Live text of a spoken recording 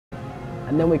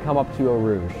and then we come up to Eau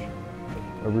Rouge.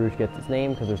 Eau Rouge gets its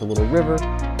name because there's a little river.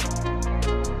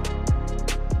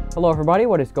 Hello everybody,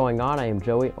 what is going on? I am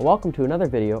Joey, and welcome to another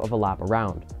video of a lap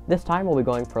around. This time we'll be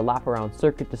going for a lap around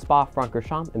Circuit de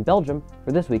Spa-Francorchamps in Belgium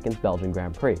for this weekend's Belgian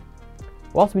Grand Prix.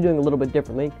 We'll also be doing a little bit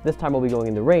differently. This time we'll be going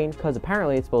in the rain because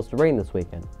apparently it's supposed to rain this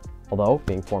weekend. Although,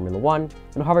 being Formula 1,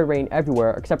 it'll have rain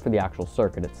everywhere except for the actual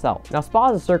circuit itself. Now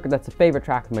Spa is a circuit that's a favorite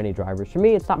track of many drivers. For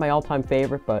me, it's not my all-time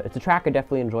favorite, but it's a track I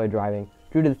definitely enjoy driving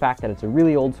due to the fact that it's a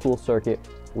really old school circuit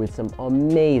with some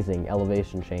amazing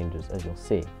elevation changes, as you'll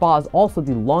see. Spa is also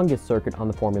the longest circuit on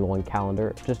the Formula 1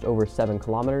 calendar, just over 7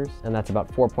 kilometers, and that's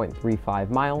about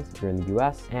 4.35 miles if you're in the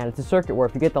US. And it's a circuit where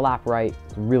if you get the lap right,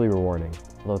 it's really rewarding,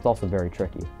 although it's also very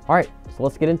tricky. All right, so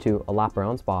let's get into a lap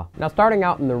around Spa. Now starting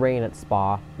out in the rain at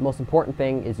Spa, the most important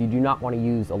thing is you do not want to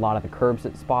use a lot of the curbs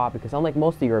at Spa because unlike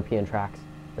most of the European tracks,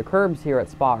 the curbs here at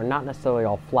Spa are not necessarily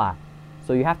all flat.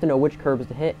 So you have to know which curbs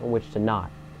to hit and which to not.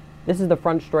 This is the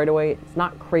front straightaway. It's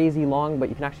not crazy long, but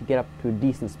you can actually get up to a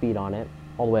decent speed on it,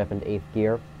 all the way up into 8th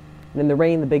gear. And in the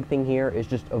rain, the big thing here is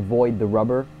just avoid the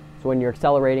rubber. So when you're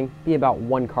accelerating, be about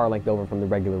 1 car length over from the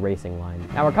regular racing line.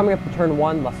 Now we're coming up to turn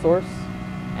 1, La Source.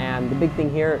 And the big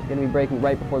thing here, going to be braking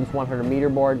right before this 100 meter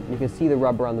board. You can see the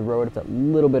rubber on the road. It's a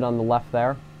little bit on the left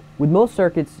there. With most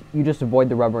circuits, you just avoid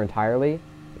the rubber entirely.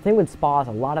 The thing with Spa is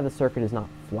a lot of the circuit is not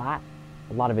flat.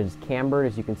 A lot of it is cambered,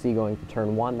 as you can see going to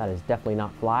turn 1. That is definitely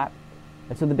not flat.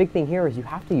 And so the big thing here is you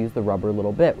have to use the rubber a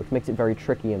little bit, which makes it very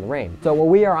tricky in the rain. So where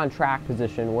we are on track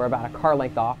position, we're about a car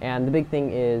length off. And the big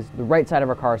thing is the right side of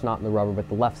our car is not in the rubber, but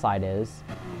the left side is.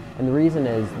 And the reason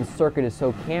is the circuit is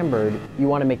so cambered, you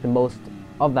want to make the most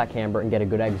of that camber and get a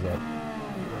good exit.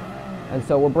 And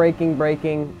so we're braking,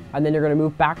 and then you're going to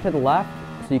move back to the left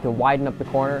so you can widen up the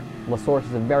corner. La Source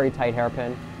is a very tight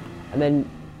hairpin. And then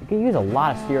you can use a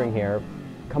lot of steering here.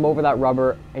 Come over that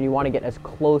rubber, and you want to get as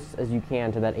close as you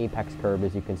can to that apex curb,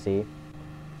 as you can see.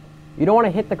 You don't want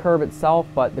to hit the curb itself,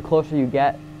 but the closer you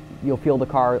get, you'll feel the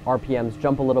car RPMs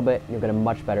jump a little bit, and you'll get a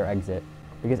much better exit.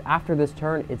 Because after this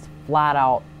turn, it's flat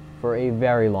out for a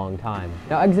very long time.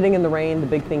 Now exiting in the rain, the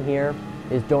big thing here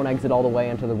is don't exit all the way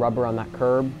into the rubber on that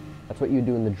curb. That's what you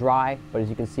do in the dry, but as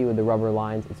you can see with the rubber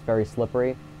lines, it's very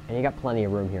slippery, and you got plenty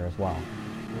of room here as well.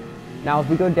 Now as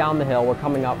we go down the hill, we're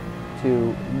coming up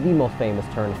to the most famous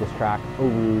turn of this track, Eau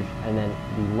Rouge, and then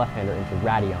the left-hander into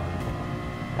Radillon.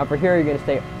 Now for here, you're going to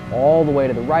stay all the way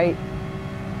to the right,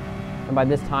 and by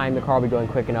this time, the car will be going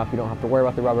quick enough, you don't have to worry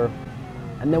about the rubber.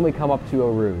 And then we come up to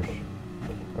Eau Rouge.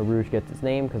 Eau Rouge gets its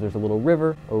name because there's a little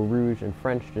river. Eau Rouge in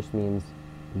French just means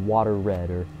water red,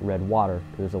 or red water,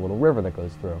 because there's a little river that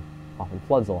goes through. Often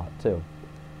floods a lot, too.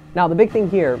 Now the big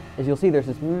thing here is you'll see there's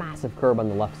this massive curb on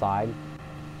the left side.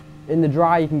 In the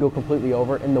dry, you can go completely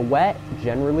over. In the wet,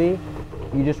 generally,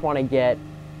 you just want to get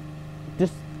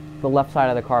just the left side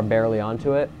of the car barely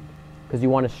onto it because you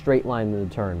want to straight line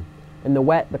the turn. In the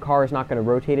wet, the car is not going to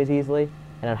rotate as easily,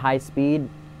 and at high speed,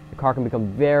 the car can become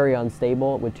very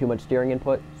unstable with too much steering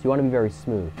input, so you want to be very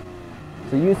smooth.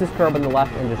 So use this curb on the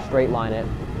left and just straight line it.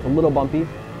 It's a little bumpy.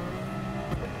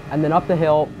 And then up the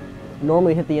hill,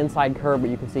 normally hit the inside curb,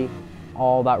 but you can see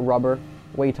all that rubber.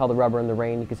 Wait till the rubber in the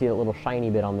rain, you can see that little shiny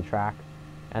bit on the track.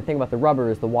 And the thing about the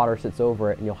rubber is the water sits over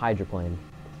it and you'll hydroplane.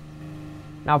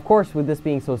 Now of course, with this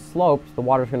being so sloped, the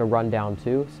water's going to run down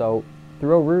too, so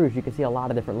through Eau Rouge you can see a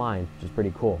lot of different lines, which is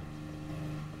pretty cool.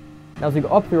 Now as we go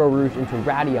up through Eau Rouge into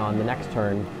Radillon, the next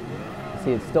turn, you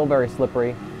see it's still very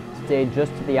slippery. Stay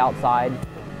just to the outside,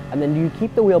 and then you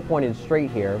keep the wheel pointed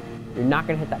straight here. You're not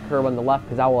going to hit that curb on the left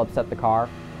because that will upset the car.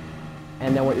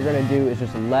 And then what you're going to do is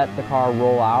just let the car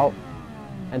roll out.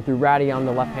 And through Radillon,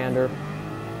 the left-hander,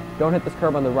 don't hit this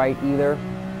curb on the right either.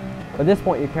 At this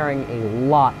point, you're carrying a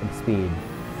lot of speed,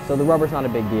 so the rubber's not a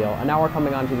big deal. And now we're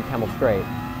coming onto the Camel Straight.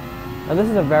 Now this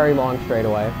is a very long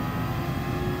straightaway,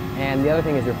 and the other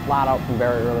thing is you're flat out from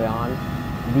very early on,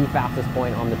 the fastest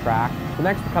point on the track. So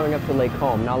next we're coming up to Les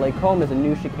Combes. Now Les Combes is a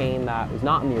new chicane that was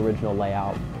not in the original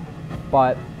layout,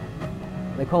 but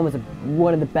Les Combes is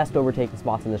one of the best overtaking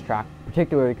spots in this track,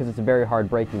 particularly because it's a very hard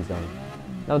braking zone.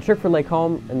 Now the trick for Les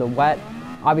Combes in the wet,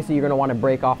 obviously you're going to want to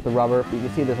break off the rubber, but you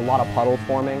can see there's a lot of puddles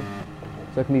forming,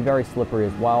 so it can be very slippery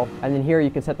as well. And then here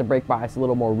you can set the brake bias a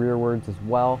little more rearwards as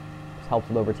well. This helps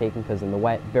with overtaking because in the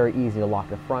wet, very easy to lock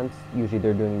the fronts. Usually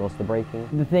they're doing most of the braking.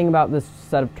 The thing about this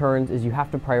set of turns is you have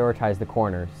to prioritize the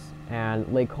corners.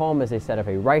 And Les Combes is a set of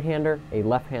a right-hander, a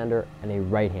left-hander, and a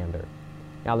right-hander.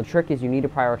 Now the trick is you need to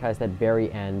prioritize that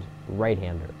very end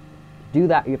right-hander. To do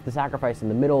that, you have to sacrifice in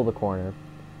the middle of the corner.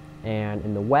 And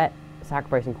in the wet,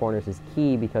 sacrificing corners is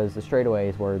key because the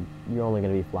straightaways where you're only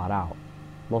going to be flat out.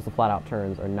 most of the flat out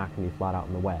turns are not going to be flat out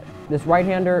in the wet. This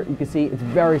right-hander, you can see it's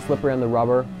very slippery on the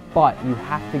rubber, but you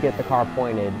have to get the car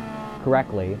pointed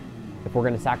correctly if we're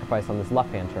going to sacrifice on this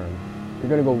left-hand turn. You're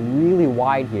going to go really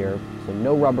wide here, so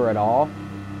no rubber at all,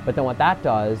 but then what that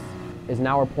does is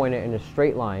now we're pointed in a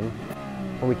straight line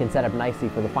where we can set up nicely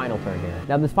for the final turn here.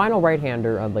 Now this final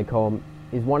right-hander on Lake Home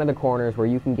is one of the corners where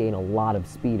you can gain a lot of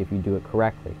speed if you do it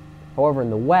correctly. However, in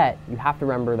the wet, you have to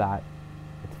remember that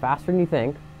it's faster than you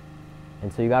think,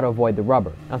 and so you got to avoid the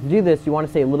rubber. Now to do this, you want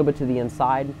to stay a little bit to the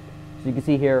inside. So you can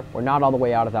see here, we're not all the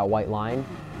way out of that white line.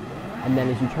 And then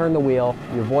as you turn the wheel,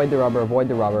 you avoid the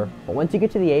rubber, but once you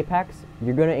get to the apex,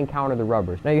 you're going to encounter the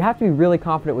rubbers. Now you have to be really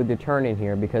confident with your turn in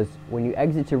here, because when you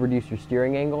exit to reduce your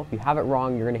steering angle, if you have it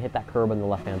wrong, you're going to hit that curb on the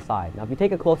left-hand side. Now if you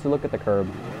take a closer look at the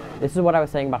curb, this is what I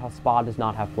was saying about how Spa does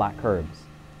not have flat curbs.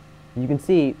 You can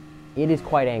see it is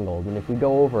quite angled, and if we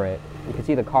go over it, you can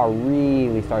see the car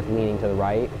really starts leaning to the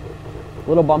right. A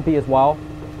little bumpy as well,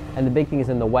 and the big thing is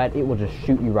in the wet, it will just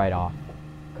shoot you right off,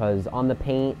 because on the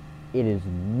paint, it is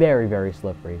very, very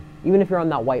slippery. Even if you're on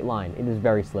that white line, it is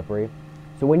very slippery.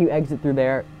 So when you exit through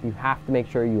there, you have to make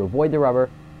sure you avoid the rubber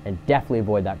and definitely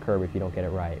avoid that curb if you don't get it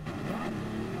right.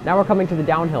 Now we're coming to the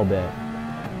downhill bit.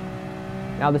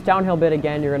 Now this downhill bit,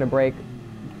 again, you're going to brake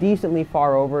decently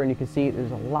far over, and you can see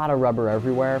there's a lot of rubber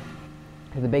everywhere.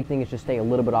 Because the big thing is just stay a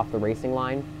little bit off the racing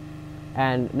line.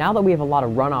 And now that we have a lot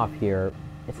of runoff here,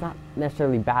 it's not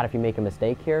necessarily bad if you make a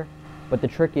mistake here, but the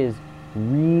trick is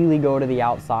really go to the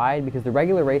outside, because the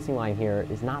regular racing line here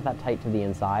is not that tight to the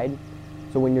inside.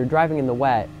 So when you're driving in the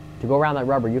wet, to go around that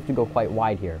rubber, you have to go quite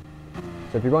wide here.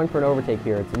 So if you're going for an overtake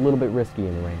here, it's a little bit risky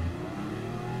in the rain.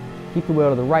 Keep the wheel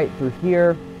to the right through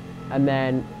here, and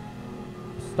then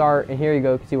start, and here you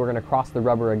go, you can see we're going to cross the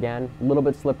rubber again. A little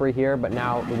bit slippery here, but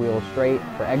now the wheel is straight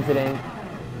for exiting.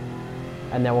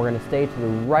 And then we're going to stay to the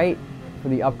right for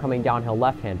the upcoming downhill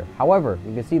left-hander. However,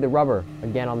 you can see the rubber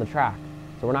again on the track.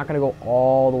 So we're not going to go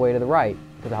all the way to the right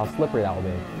because of how slippery that will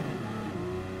be.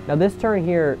 Now this turn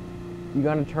here, you're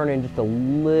going to turn in just a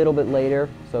little bit later,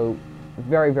 so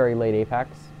very, very late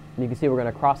apex. And you can see we're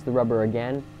going to cross the rubber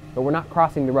again, but we're not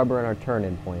crossing the rubber in our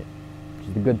turn-in point, which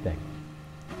is the good thing.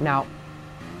 Now,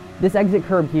 this exit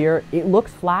curb here, it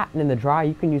looks flat, and in the dry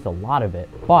you can use a lot of it.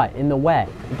 But in the wet,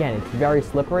 again, it's very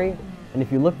slippery, and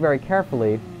if you look very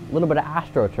carefully, a little bit of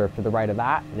AstroTurf to the right of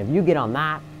that, and if you get on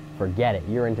that, forget it,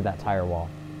 you're into that tire wall.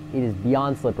 It is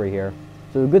beyond slippery here.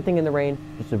 So the good thing in the rain,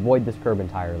 just avoid this curb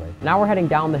entirely. Now we're heading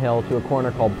down the hill to a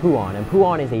corner called Pouan, and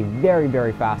Pouan is a very,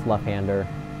 very fast left-hander,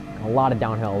 a lot of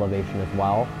downhill elevation as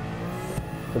well.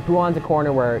 So Pouan's a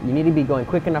corner where you need to be going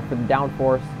quick enough for the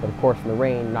downforce, but of course in the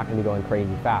rain, you're not going to be going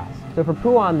crazy fast. So for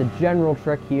Pouan, the general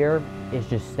trick here is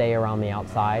just stay around the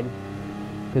outside,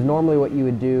 because normally what you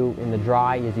would do in the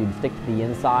dry is you'd stick to the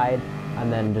inside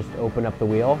and then just open up the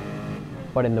wheel.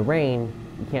 But in the rain,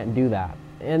 you can't do that.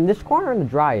 And this corner in the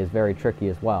dry is very tricky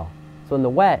as well. So in the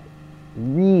wet,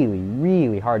 really,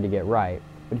 really hard to get right.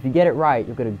 But if you get it right,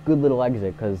 you'll get a good little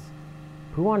exit, because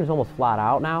Pouan is almost flat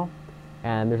out now,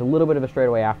 and there's a little bit of a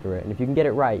straightaway after it. And if you can get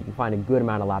it right, you can find a good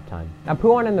amount of lap time. Now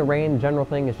Pouan in the rain, the general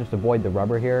thing is just avoid the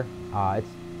rubber here. It's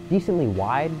decently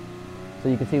wide, so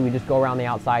you can see we just go around the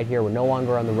outside here. We're no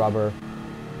longer on the rubber.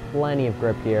 Plenty of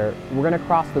grip here. We're going to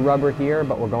cross the rubber here,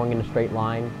 but we're going in a straight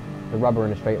line. The rubber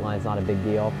in a straight line is not a big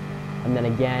deal. And then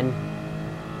again,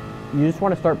 you just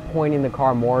want to start pointing the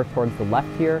car more towards the left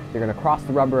here. You're going to cross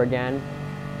the rubber again,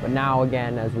 but now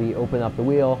again, as we open up the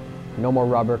wheel, no more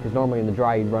rubber, because normally in the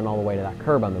dry you'd run all the way to that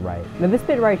curb on the right. Now this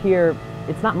bit right here,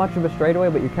 it's not much of a straightaway,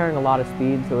 but you're carrying a lot of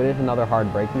speed, so it is another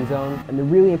hard braking zone. And the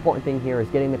really important thing here is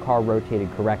getting the car rotated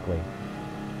correctly.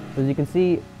 So as you can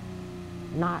see,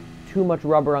 not too much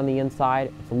rubber on the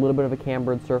inside. It's a little bit of a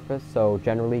cambered surface, so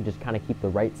generally just kind of keep the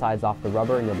right sides off the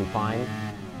rubber and you'll be fine.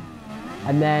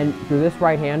 And then through this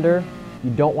right-hander, you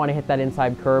don't want to hit that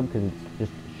inside curb because it's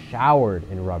just showered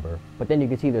in rubber. But then you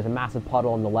can see there's a massive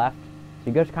puddle on the left, so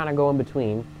you just kind of go in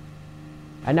between.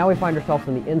 And now we find ourselves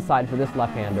on the inside for this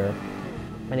left-hander.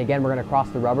 And again, we're going to cross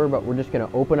the rubber, but we're just going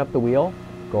to open up the wheel,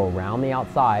 go around the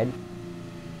outside.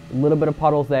 A little bit of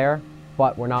puddles there,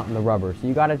 but we're not in the rubber. So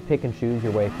you got to pick and choose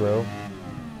your way through.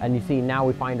 And you see now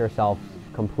we find ourselves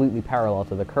completely parallel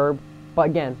to the curb. But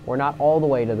again, we're not all the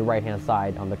way to the right-hand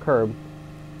side on the curb.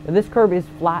 And this curb is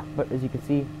flat, but as you can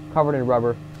see, covered in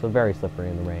rubber, so very slippery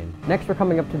in the rain. Next, we're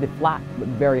coming up to the flat but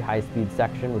very high-speed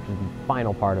section, which is the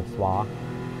final part of Spa.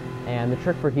 And the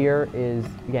trick for here is,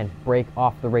 again, brake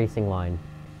off the racing line.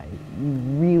 You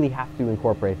really have to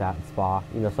incorporate that in Spa.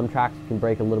 You know, some tracks you can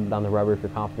brake a little bit on the rubber if you're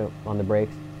confident on the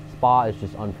brakes. Spa is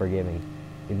just unforgiving.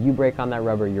 If you brake on that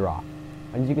rubber, you're off.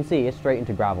 And as you can see, it's straight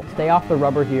into gravel. Stay off the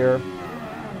rubber here.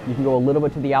 you can go a little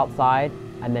bit to the outside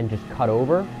and then just cut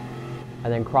over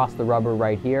and then cross the rubber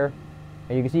right here.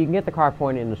 And you can see you can get the car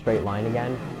pointed in a straight line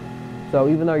again. So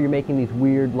even though you're making these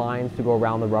weird lines to go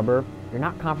around the rubber, you're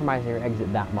not compromising your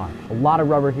exit that much. A lot of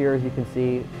rubber here, as you can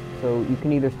see, so you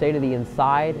can either stay to the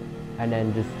inside and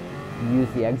then just use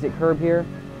the exit curb here,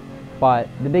 but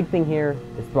the big thing here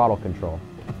is throttle control.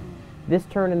 This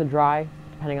turn in the dry,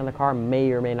 depending on the car,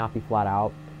 may or may not be flat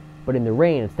out, but in the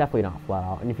rain, it's definitely not flat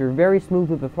out. And if you're very smooth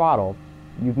with the throttle,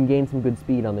 you can gain some good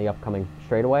speed on the upcoming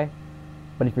straightaway.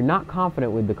 But if you're not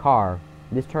confident with the car,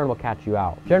 this turn will catch you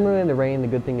out. Generally in the rain, the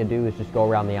good thing to do is just go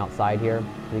around the outside here.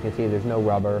 So you can see there's no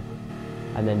rubber,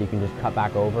 and then you can just cut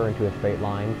back over into a straight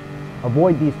line.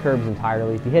 Avoid these curbs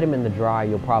entirely. If you hit them in the dry,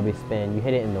 you'll probably spin. You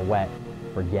hit it in the wet,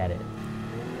 forget it.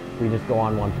 We just go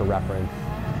on one for reference.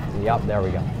 Yep, there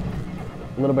we go.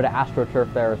 A little bit of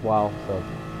AstroTurf there as well, so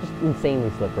just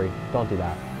insanely slippery. Don't do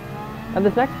that. And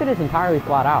this next bit is entirely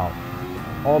flat out,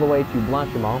 all the way to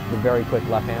Blanchiment, the very quick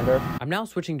left-hander. I'm now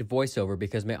switching to voiceover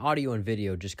because my audio and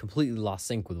video just completely lost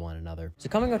sync with one another. So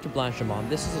coming up to Blanchiment,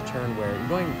 this is a turn where you're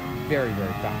going very,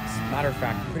 very fast. Matter of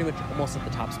fact, pretty much almost at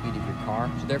the top speed of your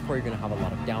car, so therefore you're going to have a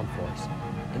lot of downforce.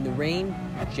 In the rain,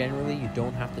 generally you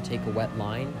don't have to take a wet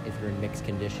line if you're in mixed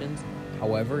conditions.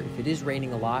 However, if it is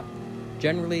raining a lot,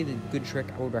 generally the good trick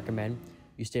I would recommend,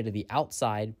 you stay to the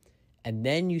outside and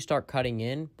then you start cutting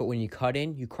in, but when you cut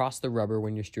in, you cross the rubber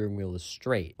when your steering wheel is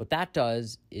straight. What that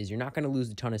does is you're not going to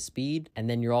lose a ton of speed, and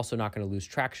then you're also not going to lose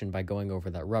traction by going over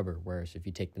that rubber, whereas if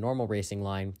you take the normal racing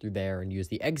line through there and use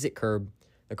the exit curb,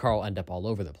 the car will end up all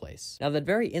over the place. Now, that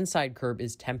very inside curb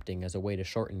is tempting as a way to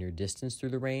shorten your distance through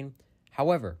the rain.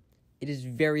 However, it is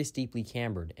very steeply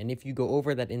cambered, and if you go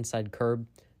over that inside curb,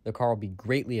 the car will be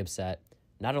greatly upset,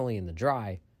 not only in the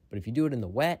dry, but if you do it in the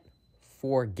wet,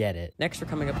 forget it. Next, we're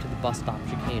coming up to the bus stop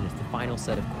chicane. It's the final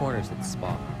set of corners at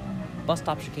Spa. Bus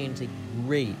stop chicane is a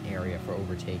great area for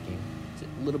overtaking. It's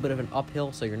a little bit of an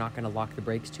uphill, so you're not going to lock the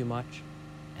brakes too much.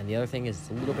 And the other thing is it's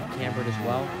a little bit cambered as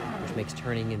well, which makes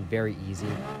turning in very easy,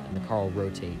 and the car will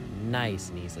rotate nice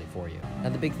and easily for you. Now,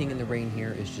 the big thing in the rain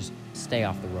here is just stay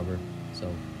off the rubber,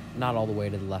 so not all the way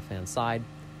to the left-hand side.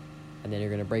 And then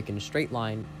you're going to brake in a straight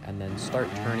line and then start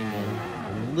turning in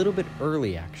a little bit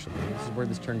early, actually. This is where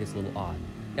this turn gets a little odd.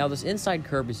 Now, this inside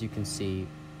curb, as you can see,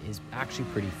 is actually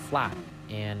pretty flat.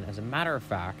 And as a matter of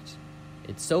fact,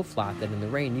 it's so flat that in the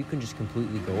rain, you can just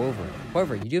completely go over it.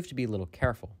 However, you do have to be a little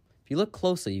careful. If you look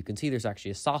closely, you can see there's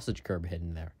actually a sausage curb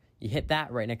hidden there. You hit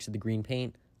that right next to the green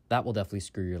paint, that will definitely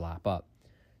screw your lap up.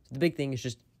 So the big thing is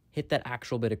just hit that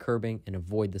actual bit of curbing and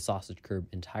avoid the sausage curb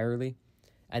entirely.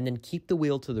 And then keep the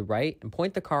wheel to the right and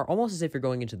point the car almost as if you're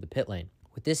going into the pit lane.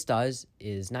 What this does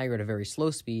is now you're at a very slow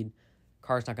speed.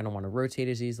 Car's not going to want to rotate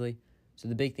as easily. So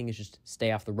the big thing is just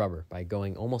stay off the rubber by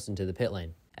going almost into the pit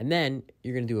lane. And then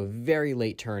you're going to do a very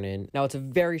late turn in. Now, it's a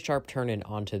very sharp turn in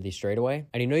onto the straightaway.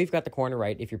 And you know you've got the corner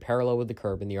right if you're parallel with the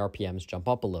curb and the RPMs jump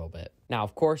up a little bit. Now,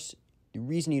 of course, the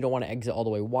reason you don't want to exit all the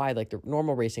way wide like the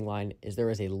normal racing line is there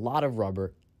is a lot of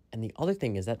rubber. And the other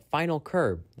thing is that final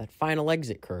curb, that final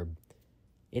exit curb,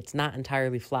 it's not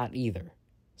entirely flat either.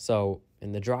 So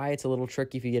in the dry, it's a little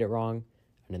tricky if you get it wrong.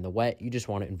 And in the wet, you just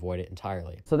want to avoid it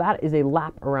entirely. So that is a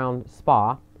lap around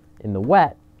Spa in the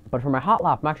wet. But for my hot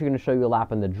lap, I'm actually going to show you a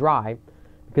lap in the dry.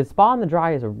 Because Spa in the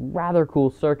dry is a rather cool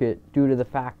circuit due to the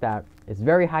fact that it's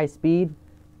very high speed,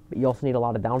 but you also need a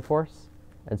lot of downforce.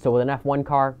 And so with an F1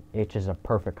 car, it's just a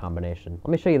perfect combination.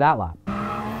 Let me show you that lap.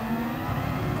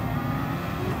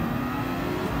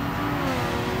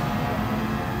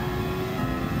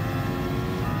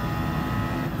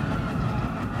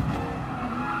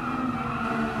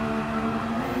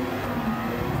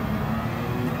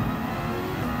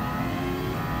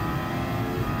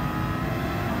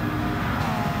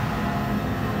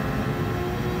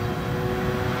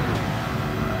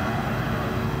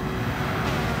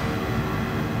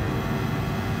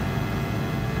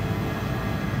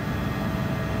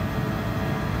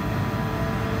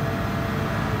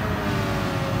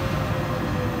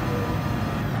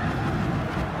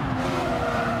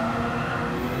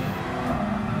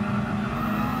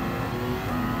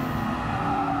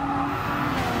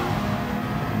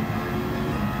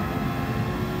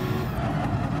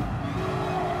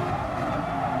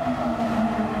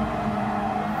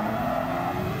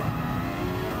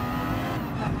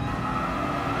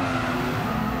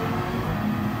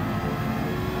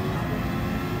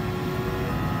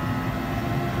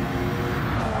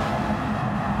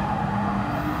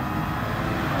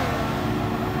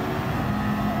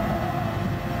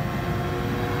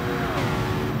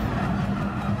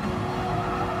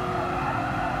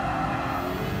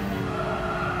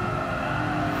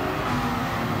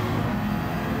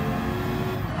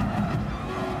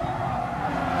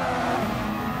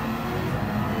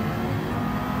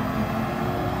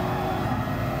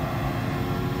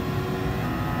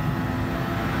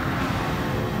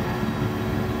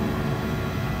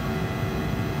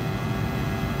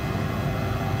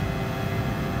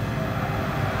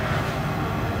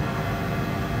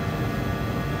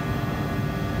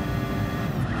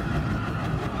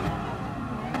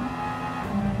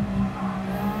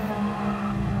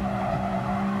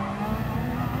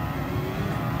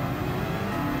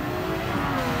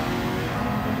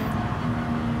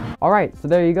 Alright, so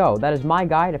there you go. That is my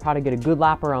guide of how to get a good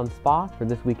lap around Spa for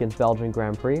this weekend's Belgian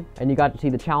Grand Prix. And you got to see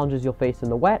the challenges you'll face in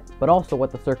the wet, but also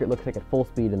what the circuit looks like at full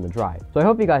speed in the dry. So I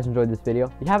hope you guys enjoyed this video.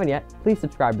 If you haven't yet, please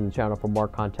subscribe to the channel for more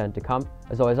content to come.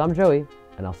 As always, I'm Joey,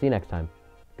 and I'll see you next time.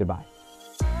 Goodbye.